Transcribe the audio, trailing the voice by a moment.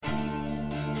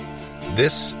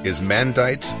This is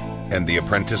Mandeight and the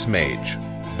Apprentice Mage,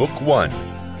 Book 1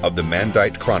 of the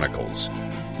Mandeight Chronicles,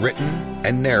 written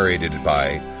and narrated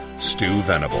by Stu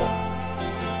Venable.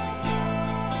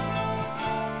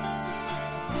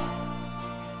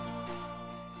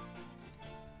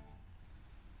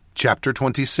 Chapter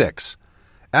 26.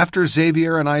 After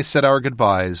Xavier and I said our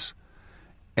goodbyes,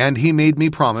 and he made me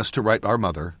promise to write our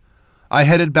mother, I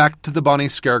headed back to the Bonnie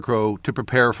Scarecrow to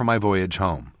prepare for my voyage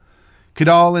home.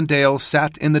 Cadal and Dale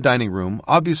sat in the dining room,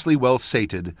 obviously well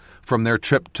sated from their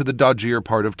trip to the dodgier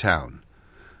part of town.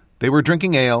 They were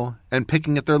drinking ale and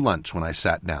picking at their lunch when I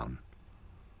sat down.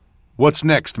 "What's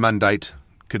next, Mandeight?"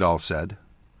 Cadal said.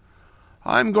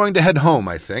 "I'm going to head home,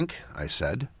 I think," I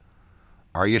said.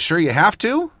 "Are you sure you have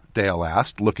to?" Dale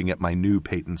asked, looking at my new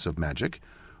patents of magic,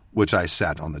 which I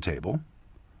sat on the table.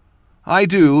 "I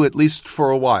do, at least for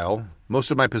a while.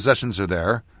 Most of my possessions are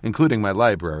there, including my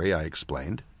library," I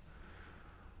explained.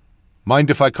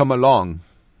 "Mind if I come along?"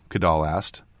 Cadal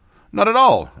asked. "Not at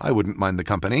all. I wouldn't mind the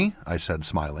company," I said,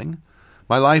 smiling.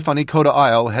 My life on Ekota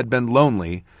Isle had been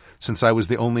lonely since I was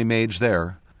the only mage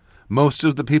there. Most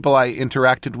of the people I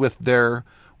interacted with there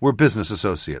were business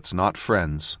associates, not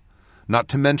friends. Not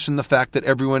to mention the fact that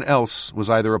everyone else was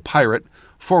either a pirate,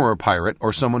 former pirate,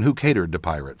 or someone who catered to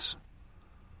pirates.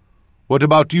 "What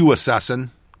about you,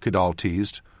 assassin?" Cadal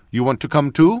teased. "You want to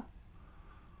come too?"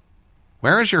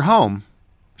 "Where is your home?"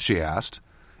 she asked.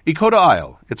 "Ekota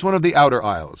Isle. It's one of the outer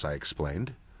isles," I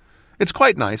explained. "It's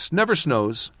quite nice, never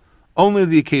snows, only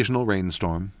the occasional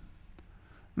rainstorm."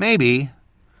 "Maybe.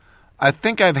 I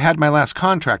think I've had my last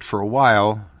contract for a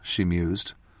while," she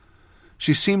mused.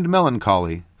 She seemed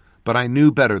melancholy, but I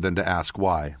knew better than to ask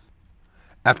why.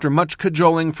 After much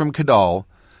cajoling from Cadal,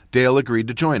 Dale agreed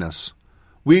to join us.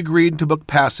 We agreed to book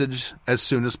passage as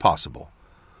soon as possible.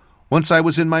 Once I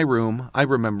was in my room, I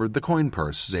remembered the coin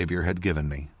purse Xavier had given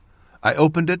me. I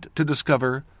opened it to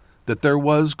discover that there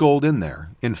was gold in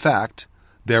there. In fact,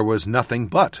 there was nothing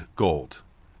but gold.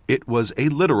 It was a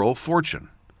literal fortune.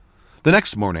 The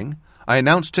next morning, I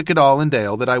announced to Cadal and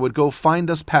Dale that I would go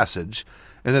find us passage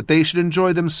and that they should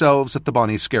enjoy themselves at the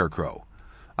Bonnie Scarecrow.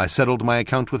 I settled my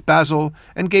account with Basil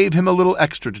and gave him a little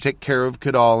extra to take care of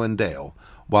Cadal and Dale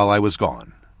while I was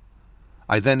gone.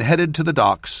 I then headed to the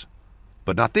docks,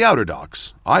 but not the outer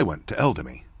docks. I went to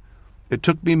Eldamy. It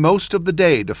took me most of the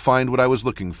day to find what I was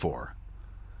looking for,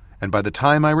 and by the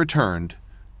time I returned,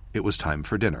 it was time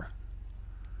for dinner.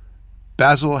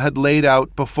 Basil had laid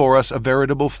out before us a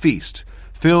veritable feast,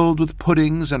 filled with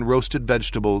puddings and roasted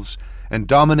vegetables, and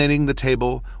dominating the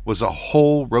table was a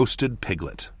whole roasted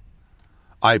piglet.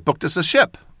 "I booked us a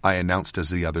ship," I announced as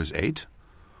the others ate.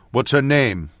 "What's her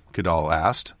name?" Cadal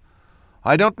asked.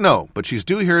 "I don't know, but she's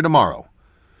due here tomorrow.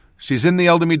 She's in the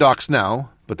Eldamy docks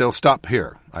now, but they'll stop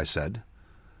here," I said.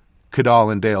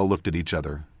 Cadal and Dale looked at each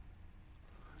other.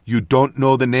 "You don't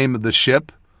know the name of the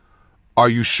ship? Are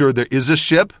you sure there is a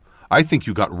ship? I think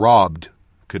you got robbed,"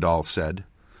 Cadal said.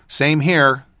 "Same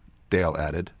here," Dale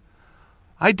added.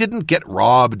 "I didn't get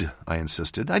robbed," I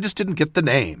insisted. "I just didn't get the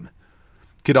name."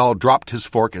 Cadal dropped his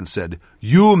fork and said,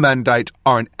 "You, Mandeight,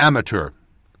 are an amateur."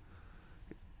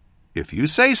 "If you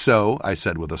say so," I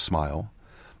said with a smile.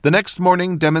 The next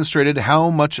morning demonstrated how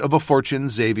much of a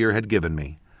fortune Xavier had given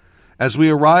me. As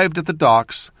we arrived at the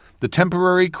docks, the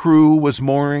temporary crew was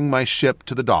mooring my ship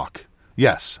to the dock.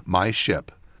 Yes, my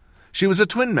ship. She was a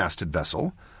twin-masted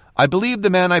vessel. I believe the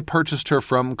man I purchased her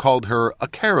from called her a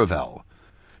caravel.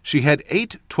 She had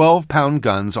 8 12-pound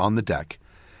guns on the deck,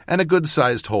 and a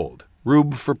good-sized hold,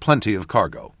 room for plenty of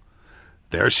cargo.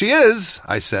 "There she is,"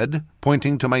 I said,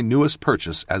 pointing to my newest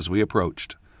purchase as we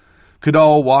approached.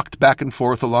 Cadal walked back and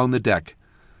forth along the deck,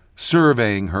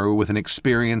 surveying her with an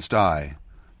experienced eye.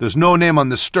 "There's no name on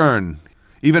the stern.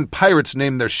 Even pirates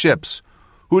name their ships.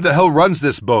 Who the hell runs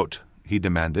this boat?" he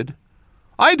demanded.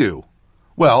 "I do."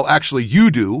 "Well, actually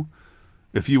you do,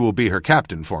 if you will be her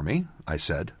captain for me," I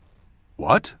said.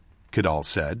 "What?" Cadal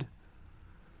said.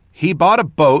 "He bought a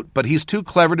boat, but he's too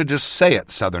clever to just say it,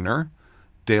 Southerner,"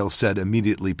 Dale said,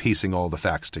 immediately piecing all the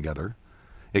facts together.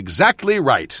 "Exactly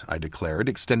right," I declared,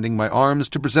 extending my arms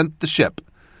to present the ship.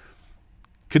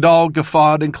 Cadal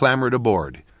guffawed and clambered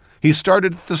aboard. He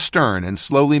started at the stern and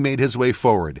slowly made his way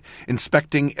forward,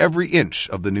 inspecting every inch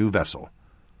of the new vessel.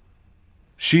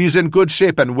 "She's in good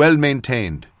shape and well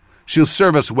maintained. She'll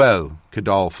serve us well,"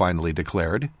 Cadal finally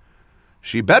declared.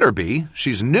 "She better be.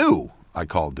 She's new," I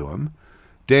called to him.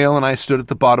 Dale and I stood at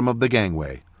the bottom of the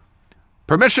gangway.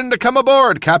 "Permission to come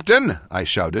aboard, Captain," I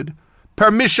shouted.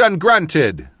 "Permission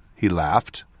granted," he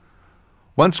laughed.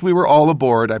 Once we were all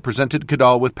aboard, I presented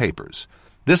Cadal with papers.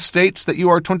 "This states that you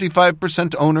are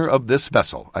 25% owner of this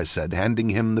vessel," I said, handing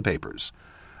him the papers.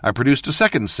 I produced a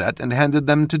second set and handed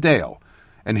them to Dale.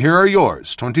 And here are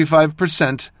yours,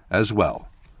 25% as well.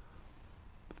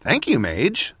 Thank you,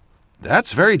 Mage.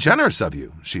 That's very generous of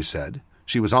you, she said.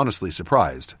 She was honestly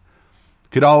surprised.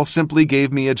 Cadal simply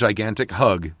gave me a gigantic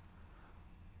hug.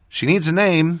 She needs a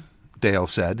name, Dale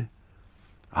said.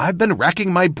 I've been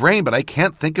racking my brain, but I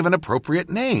can't think of an appropriate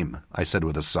name, I said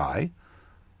with a sigh.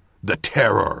 The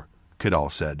Terror,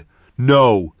 Cadal said.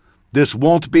 No, this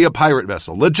won't be a pirate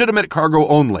vessel. Legitimate cargo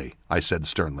only, I said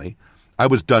sternly. I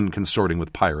was done consorting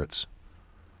with pirates.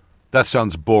 That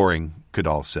sounds boring,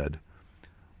 Cadal said.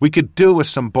 We could do with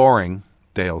some boring,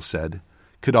 Dale said.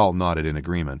 Cadal nodded in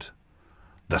agreement.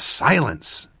 The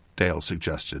silence, Dale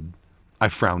suggested. I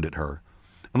frowned at her.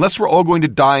 Unless we're all going to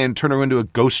die and turn her into a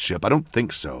ghost ship, I don't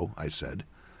think so, I said.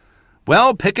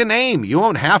 Well, pick a name. You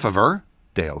own half of her,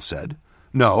 Dale said.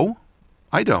 No,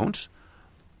 I don't.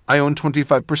 I own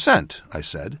 25%, I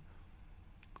said.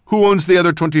 Who owns the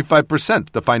other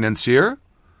 25%? The financier?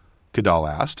 Cadal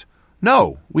asked.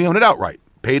 No, we own it outright,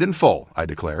 paid in full, I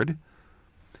declared.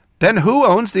 Then who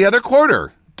owns the other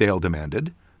quarter? Dale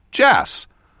demanded. Jas.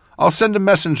 I'll send a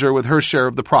messenger with her share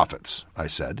of the profits, I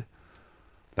said.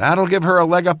 That'll give her a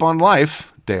leg up on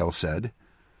life, Dale said.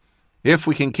 If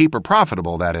we can keep her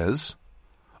profitable, that is.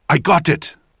 I got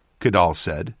it, Cadal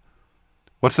said.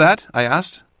 What's that? I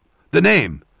asked. The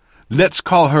name. Let's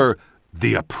call her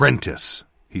the Apprentice,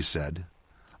 he said.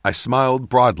 I smiled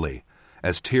broadly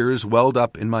as tears welled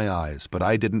up in my eyes, but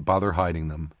I didn't bother hiding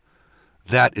them.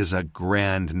 That is a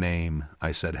grand name,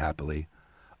 I said happily.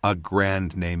 A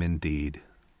grand name indeed.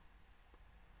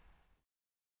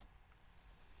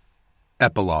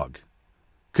 Epilogue.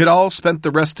 Cadal spent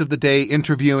the rest of the day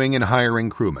interviewing and hiring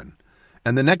crewmen,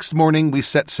 and the next morning we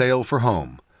set sail for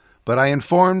home, but I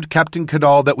informed Captain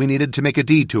Cadal that we needed to make a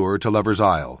detour to Lover's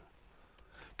Isle.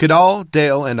 Cadal,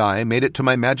 Dale, and I made it to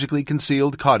my magically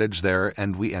concealed cottage there,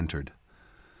 and we entered.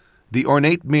 The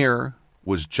ornate mirror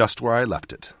was just where I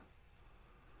left it.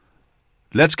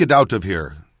 Let's get out of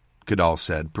here, Cadal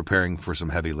said, preparing for some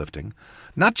heavy lifting.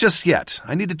 Not just yet.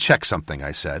 I need to check something,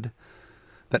 I said.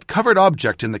 That covered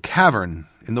object in the cavern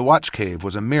in the watch cave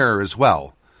was a mirror as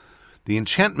well. The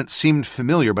enchantment seemed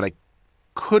familiar, but I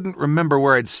couldn't remember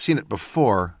where I'd seen it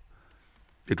before.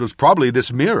 It was probably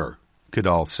this mirror,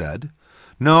 Cadal said.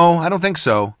 No, I don't think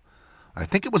so. I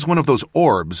think it was one of those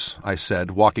orbs, I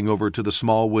said, walking over to the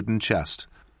small wooden chest.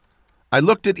 I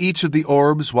looked at each of the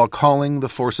orbs while calling the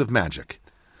force of magic.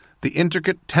 The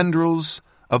intricate tendrils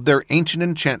of their ancient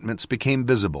enchantments became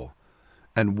visible,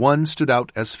 and one stood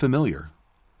out as familiar.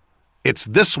 It's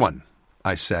this one,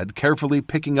 I said, carefully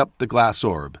picking up the glass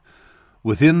orb.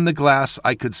 Within the glass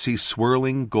I could see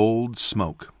swirling gold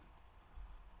smoke.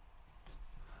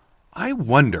 I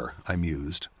wonder, I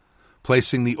mused,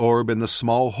 placing the orb in the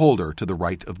small holder to the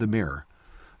right of the mirror.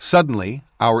 Suddenly,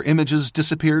 our images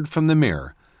disappeared from the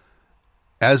mirror,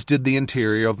 as did the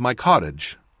interior of my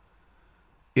cottage.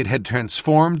 It had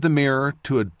transformed the mirror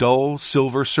to a dull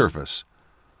silver surface,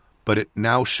 but it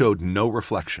now showed no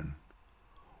reflection.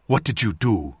 What did you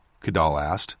do? Cadal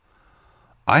asked.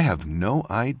 I have no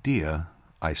idea,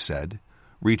 I said,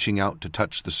 reaching out to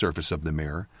touch the surface of the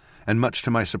mirror, and much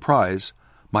to my surprise,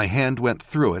 my hand went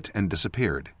through it and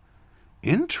disappeared.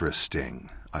 Interesting,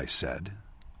 I said.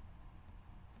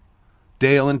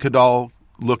 Dale and Cadal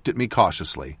looked at me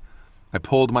cautiously. I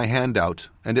pulled my hand out,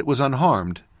 and it was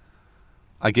unharmed.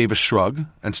 I gave a shrug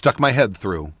and stuck my head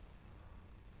through.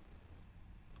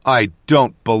 I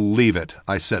don't believe it,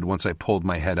 I said once I pulled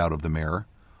my head out of the mirror.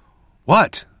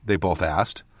 What? They both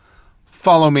asked.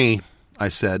 Follow me, I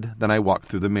said. Then I walked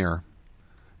through the mirror.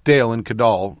 Dale and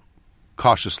Cadal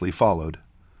cautiously followed.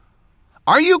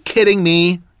 Are you kidding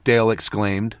me? Dale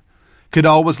exclaimed.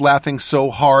 Cadal was laughing so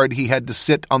hard he had to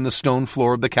sit on the stone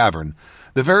floor of the cavern,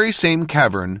 the very same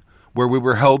cavern where we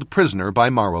were held prisoner by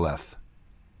Marwoleth.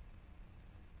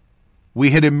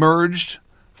 We had emerged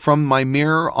from my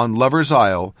mirror on Lover's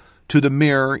Isle to the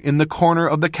mirror in the corner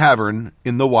of the cavern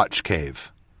in the watch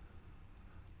cave.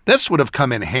 This would have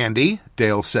come in handy,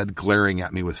 Dale said, glaring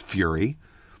at me with fury.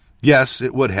 Yes,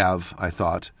 it would have, I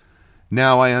thought.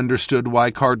 Now I understood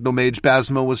why Cardinal Mage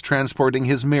Basma was transporting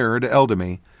his mirror to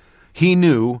Eldamy. He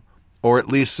knew, or at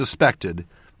least suspected,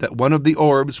 that one of the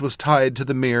orbs was tied to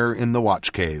the mirror in the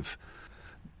watch cave.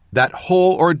 That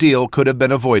whole ordeal could have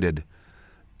been avoided.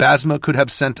 Basma could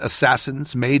have sent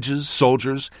assassins, mages,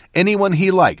 soldiers, anyone he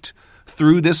liked,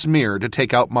 through this mirror to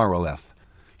take out Marwoleth.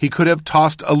 He could have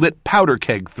tossed a lit powder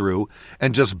keg through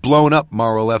and just blown up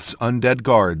Marwoleth's undead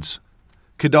guards.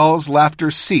 Cadal's laughter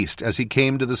ceased as he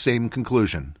came to the same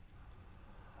conclusion.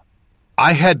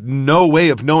 I had no way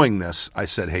of knowing this, I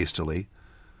said hastily.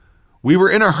 We were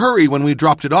in a hurry when we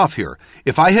dropped it off here.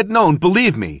 If I had known,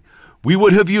 believe me, we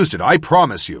would have used it, I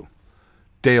promise you.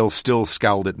 Dale still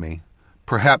scowled at me.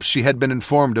 Perhaps she had been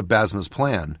informed of Basma's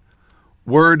plan.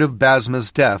 Word of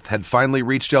Basma's death had finally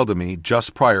reached Eldamy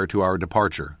just prior to our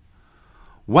departure.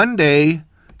 One day,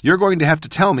 you're going to have to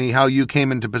tell me how you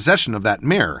came into possession of that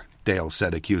mirror, Dale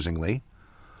said accusingly.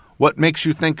 What makes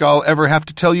you think I'll ever have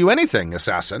to tell you anything,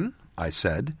 assassin? I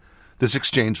said. This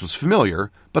exchange was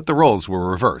familiar, but the roles were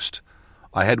reversed.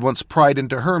 I had once pried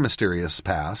into her mysterious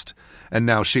past, and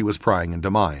now she was prying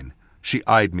into mine. She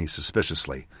eyed me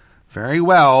suspiciously. Very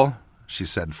well, she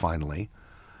said finally.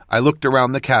 I looked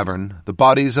around the cavern. The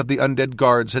bodies of the undead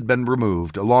guards had been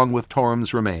removed, along with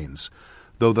Torum's remains,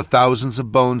 though the thousands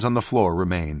of bones on the floor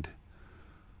remained.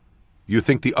 You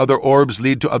think the other orbs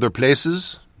lead to other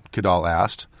places? Kedal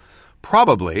asked.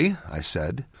 Probably, I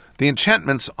said. The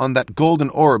enchantments on that golden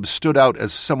orb stood out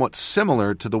as somewhat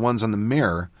similar to the ones on the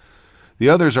mirror. The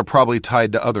others are probably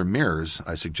tied to other mirrors,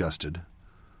 I suggested.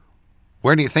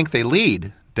 Where do you think they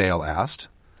lead? Dale asked.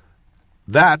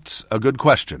 That's a good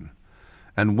question,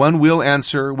 and one we'll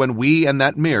answer when we and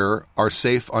that mirror are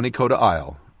safe on Ikota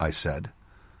Isle, I said.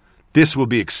 This will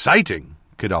be exciting,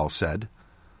 Kedal said.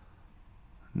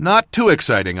 Not too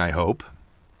exciting, I hope.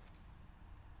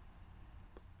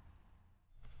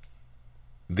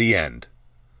 The end.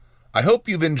 I hope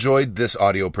you've enjoyed this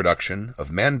audio production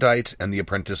of Mandeight and the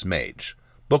Apprentice Mage,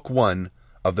 Book 1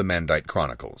 of the Mandeight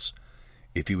Chronicles.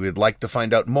 If you would like to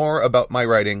find out more about my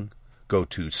writing, go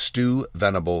to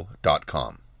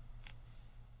stewvenable.com.